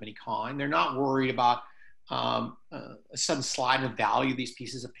default of any kind. They're not worried about a sudden slide in the value of these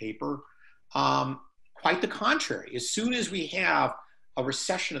pieces of paper. Quite the contrary. As soon as we have a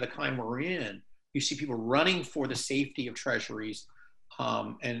recession of the kind we're in, you see people running for the safety of treasuries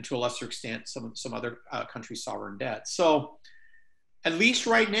and to a lesser extent, some other countries' sovereign debt. So at least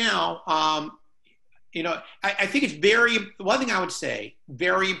right now, I think it's one thing I would say,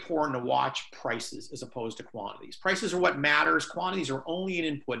 very important to watch prices as opposed to quantities. Prices are what matters. Quantities are only an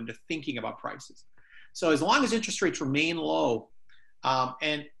input into thinking about prices. So as long as interest rates remain low,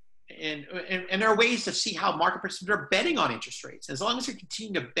 and and there are ways to see how market participants are betting on interest rates. As long as they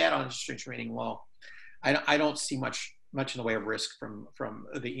continue to bet on interest rates remaining low, I don't see much in the way of risk from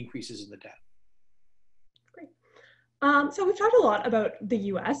the increases in the debt. Great. So we've talked a lot about the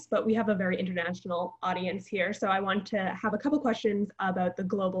US, but we have a very international audience here. So I want to have a couple questions about the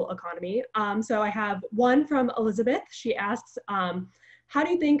global economy. So I have one from Elizabeth. She asks, how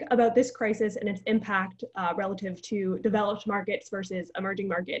do you think about this crisis and its impact relative to developed markets versus emerging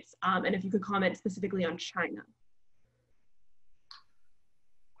markets? And if you could comment specifically on China.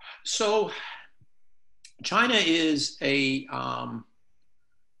 So China is a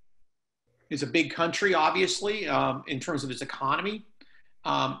big country, obviously, in terms of its economy.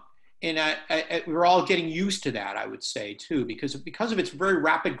 And we're all getting used to that, I would say, too, because of its very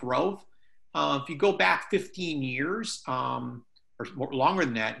rapid growth. If you go back 15 years, or more, longer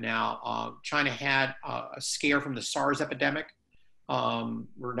than that now, China had a scare from the SARS epidemic.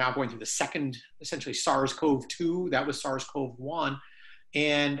 We're now going through the second, essentially SARS-CoV-2. That was SARS-CoV-1.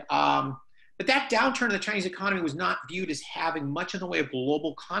 And but that downturn in the Chinese economy was not viewed as having much in the way of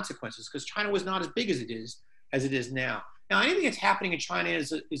global consequences because China was not as big as it is now. Now, anything that's happening in China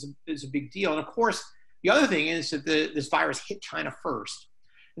is a big deal. And of course, the other thing is that this virus hit China first.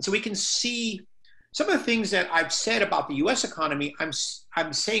 And so we can see some of the things that I've said about the U.S. economy, I'm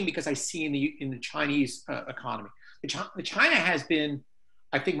saying because I see in the Chinese economy. China has been,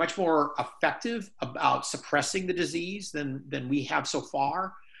 I think, much more effective about suppressing the disease than we have so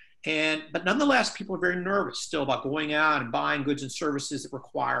far. But nonetheless, people are very nervous still about going out and buying goods and services that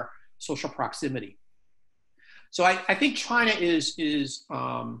require social proximity. So I think China is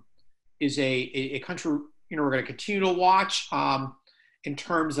a country we're going to continue to watch in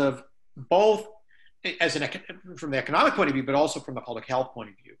terms of both from the economic point of view, but also from the public health point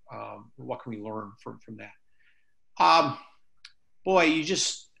of view. What can we learn from that?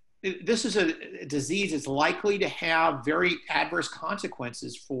 This is a disease that's likely to have very adverse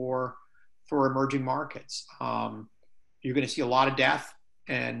consequences for emerging markets. You're going to see a lot of death,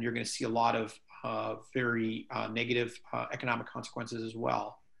 and you're going to see a lot of very negative economic consequences as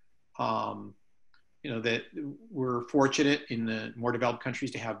well. That we're fortunate in the more developed countries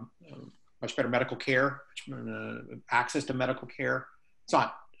to have much better medical care, access to medical care. It's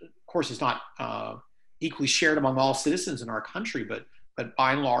not equally shared among all citizens in our country, but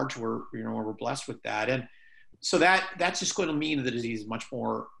by and large, we're blessed with that. And so that's just going to mean that the disease is much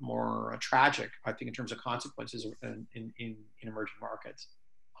more tragic, I think, in terms of consequences in emerging markets.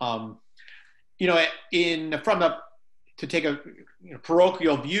 To take a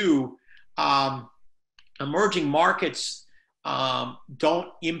parochial view, emerging markets don't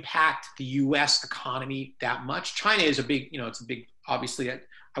impact the U.S. economy that much. China is obviously,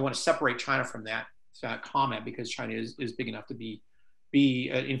 I want to separate China from that comment because China is big enough to be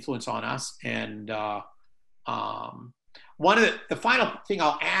an influence on us. And one of the final thing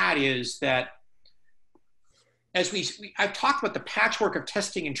I'll add is that as I've talked about the patchwork of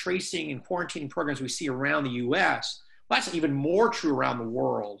testing and tracing and quarantining programs we see around the U.S. Well, that's even more true around the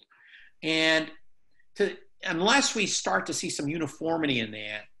world. And unless we start to see some uniformity in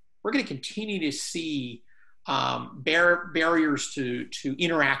that, we're going to continue to see barriers to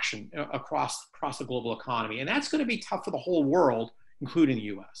interaction across the global economy. And that's going to be tough for the whole world, including the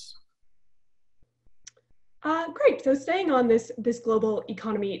U.S. Great. So staying on this global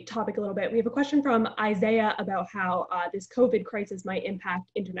economy topic a little bit, we have a question from Isaiah about how this COVID crisis might impact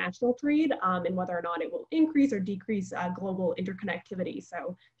international trade and whether or not it will increase or decrease global interconnectivity.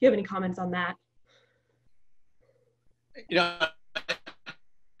 So if you have any comments on that.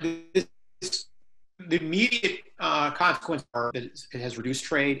 The immediate consequence are that it has reduced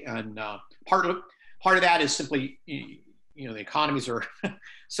trade, and part of that is simply the economies are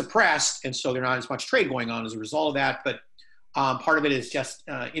suppressed, and so there's not as much trade going on as a result of that. But part of it is just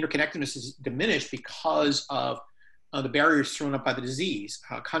interconnectedness is diminished because of the barriers thrown up by the disease.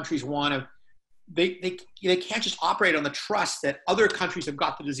 Countries they can't just operate on the trust that other countries have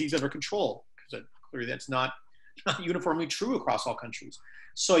got the disease under control, because clearly that's not uniformly true across all countries.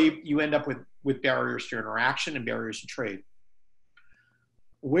 So you end up with barriers to interaction and barriers to trade.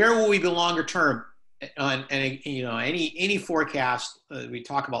 Where will we be longer term? And any forecast we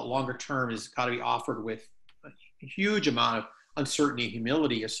talk about longer term has got to be offered with a huge amount of uncertainty and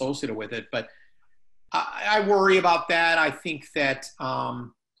humility associated with it. But I worry about that. I think that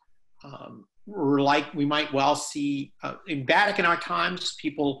we might well see in bad economic times,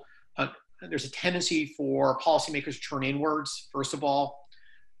 there's a tendency for policymakers to turn inwards, first of all.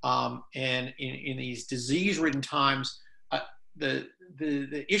 And in these disease-ridden times, the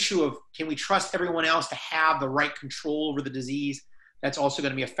issue of can we trust everyone else to have the right control over the disease, that's also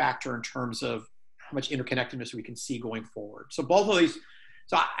going to be a factor in terms of how much interconnectedness we can see going forward. So both of these,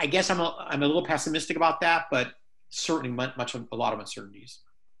 so I guess I'm a little pessimistic about that, but certainly a lot of uncertainties.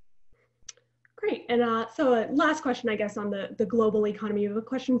 Great. And so last question, I guess, on the global economy. We have a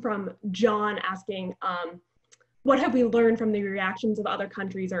question from John asking, what have we learned from the reactions of other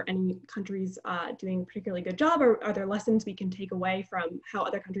countries, or any countries doing a particularly good job, or are there lessons we can take away from how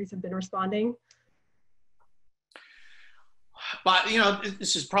other countries have been responding? But,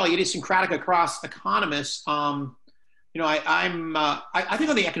 this is probably idiosyncratic across economists. I think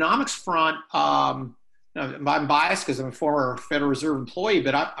on the economics front, I'm biased because I'm a former Federal Reserve employee,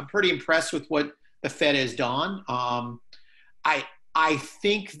 but I'm pretty impressed with what the Fed has done. I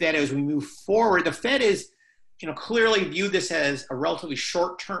think that as we move forward, the Fed is, clearly view this as a relatively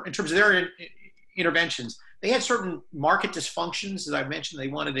short term in terms of their interventions. They had certain market dysfunctions, as I mentioned, they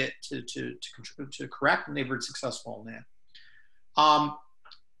wanted it to correct, and they've been successful in that.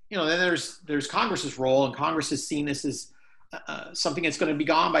 Then there's Congress's role, and Congress has seen this as something that's going to be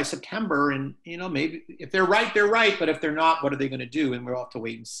gone by September. And, maybe if they're right, they're right. But if they're not, what are they going to do? And we'll have to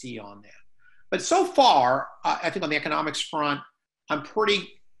wait and see on that. But so far, I think on the economics front, I'm pretty,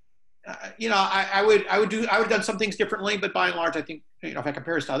 I would have done some things differently. But by and large, I think, if I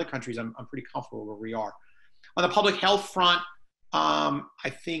compare us to other countries, I'm pretty comfortable where we are. On the public health front, I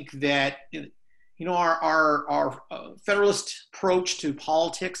think that, our federalist approach to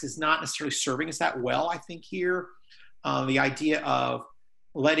politics is not necessarily serving us that well, I think, here. The idea of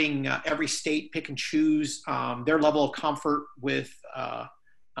letting every state pick and choose their level of comfort with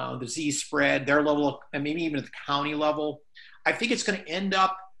disease spread, their level of, and maybe even at the county level, I think it's going to end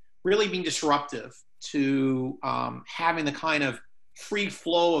up really being disruptive to having the kind of free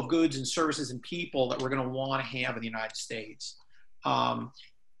flow of goods and services and people that we're going to want to have in the United States.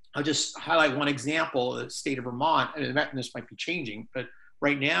 I'll just highlight one example, the state of Vermont, and this might be changing, but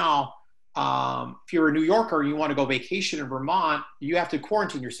right now, if you're a New Yorker and you want to go vacation in Vermont, you have to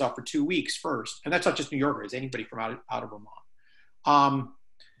quarantine yourself for 2 weeks first. And that's not just New Yorkers, anybody from out of Vermont.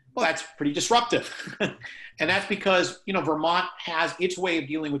 Well, that's pretty disruptive. And that's because, Vermont has its way of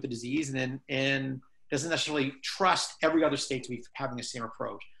dealing with the disease and doesn't necessarily trust every other state to be having the same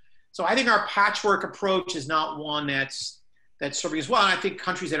approach. So I think our patchwork approach is not one that's serving as well. And I think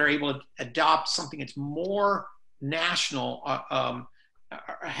countries that are able to adopt something that's more national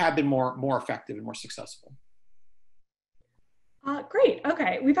have been more effective and more successful. Great.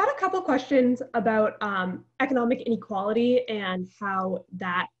 Okay. We've had a couple questions about economic inequality and how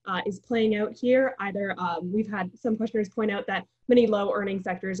that is playing out here. Either we've had some questioners point out that many low earning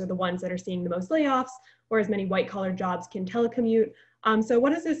sectors are the ones that are seeing the most layoffs, whereas many white collar jobs can telecommute. So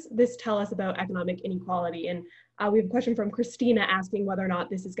what does this tell us about economic inequality? And we have a question from Christina asking whether or not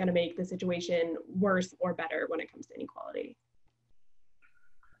this is going to make the situation worse or better when it comes to inequality.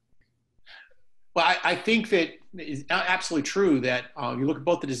 Well, I think that it's absolutely true that you look at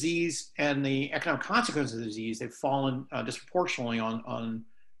both the disease and the economic consequences of the disease, they've fallen disproportionately on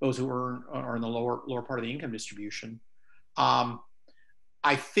those who are in the lower part of the income distribution.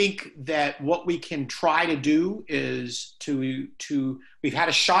 I think that what we can try to do is we've had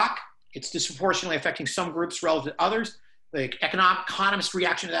a shock. It's disproportionately affecting some groups relative to others. The economist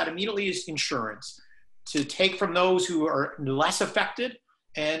reaction to that immediately is insurance, to take from those who are less affected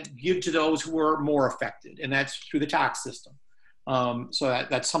and give to those who are more affected, and that's through the tax system. So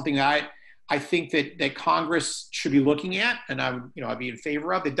that's something that I think that Congress should be looking at, and I'd be in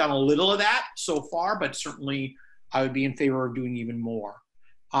favor of. They've done a little of that so far, but certainly I would be in favor of doing even more.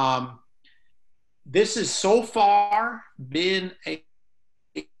 This has so far been a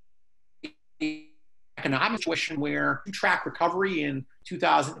economic situation where you track recovery in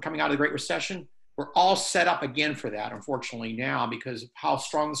 2000, coming out of the Great Recession. We're all set up again for that, unfortunately, now because of how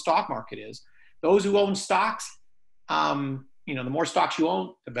strong the stock market is. Those who own stocks, the more stocks you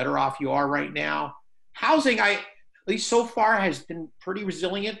own, the better off you are right now. Housing, at least so far, has been pretty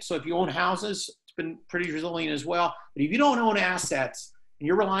resilient. So if you own houses, it's been pretty resilient as well. But if you don't own assets and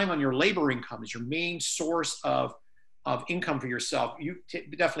you're relying on your labor income as your main source of income for yourself, you've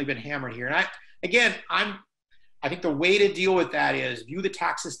definitely been hammered here. And I think the way to deal with that is view the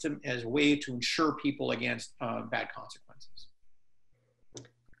tax system as a way to insure people against bad consequences.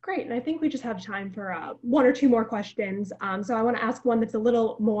 Great, and I think we just have time for one or two more questions. So I want to ask one that's a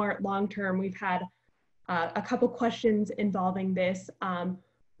little more long-term. We've had a couple questions involving this.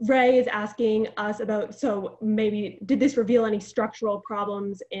 Ray is asking us about, so maybe did this reveal any structural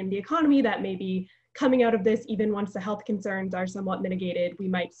problems in the economy that may be coming out of this, even once the health concerns are somewhat mitigated, we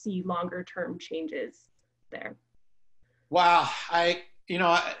might see longer term changes there? Wow, I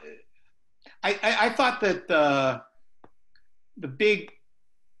thought that there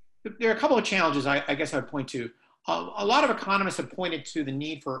are a couple of challenges I guess I would point to. A lot of economists have pointed to the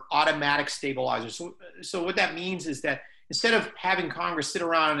need for automatic stabilizers. So what that means is that instead of having Congress sit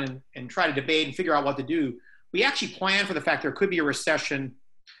around and try to debate and figure out what to do, we actually plan for the fact there could be a recession.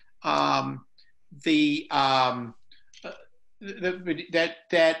 That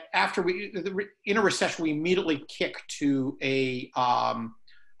after in a recession, we immediately kick to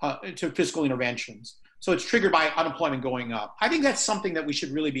to fiscal interventions. So it's triggered by unemployment going up. I think that's something that we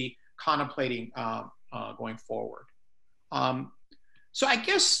should really be contemplating going forward. So I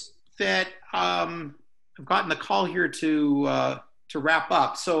guess that I've gotten the call here to wrap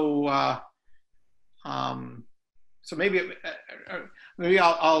up. So so maybe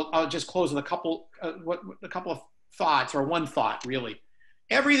I'll just close with a couple of thoughts, or one thought really.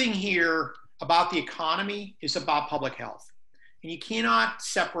 Everything here about the economy is about public health, and you cannot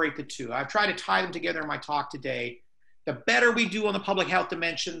separate the two. I've tried to tie them together in my talk today. The better we do on the public health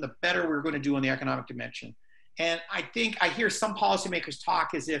dimension, the better we're going to do on the economic dimension. And I think I hear some policymakers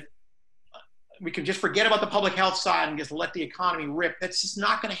talk as if we can just forget about the public health side and just let the economy rip. That's just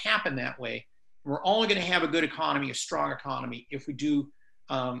not going to happen that way. We're only going to have a good economy, a strong economy, if we do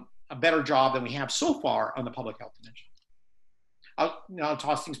a better job than we have so far on the public health dimension. I'll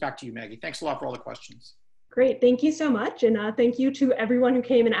toss things back to you, Maggie. Thanks a lot for all the questions. Great, thank you so much. And thank you to everyone who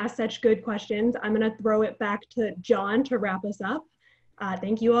came and asked such good questions. I'm gonna throw it back to John to wrap us up.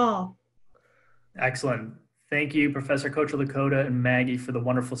 Thank you all. Excellent. Thank you, Professor Kocherlakota and Maggie, for the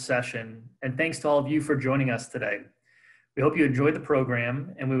wonderful session. And thanks to all of you for joining us today. We hope you enjoyed the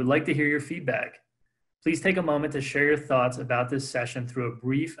program, and we would like to hear your feedback. Please take a moment to share your thoughts about this session through a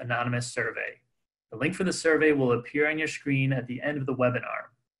brief anonymous survey. The link for the survey will appear on your screen at the end of the webinar.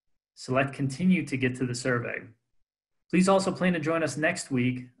 Select Continue to get to the survey. Please also plan to join us next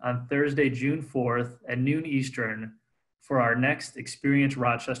week on Thursday, June 4th at noon Eastern for our next Experience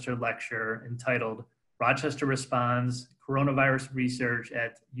Rochester lecture entitled Rochester Responds Coronavirus Research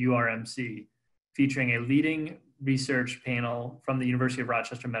at URMC, featuring a leading research panel from the University of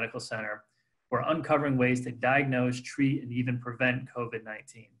Rochester Medical Center. We're uncovering ways to diagnose, treat, and even prevent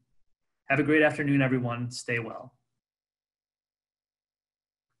COVID-19. Have a great afternoon, everyone. Stay well.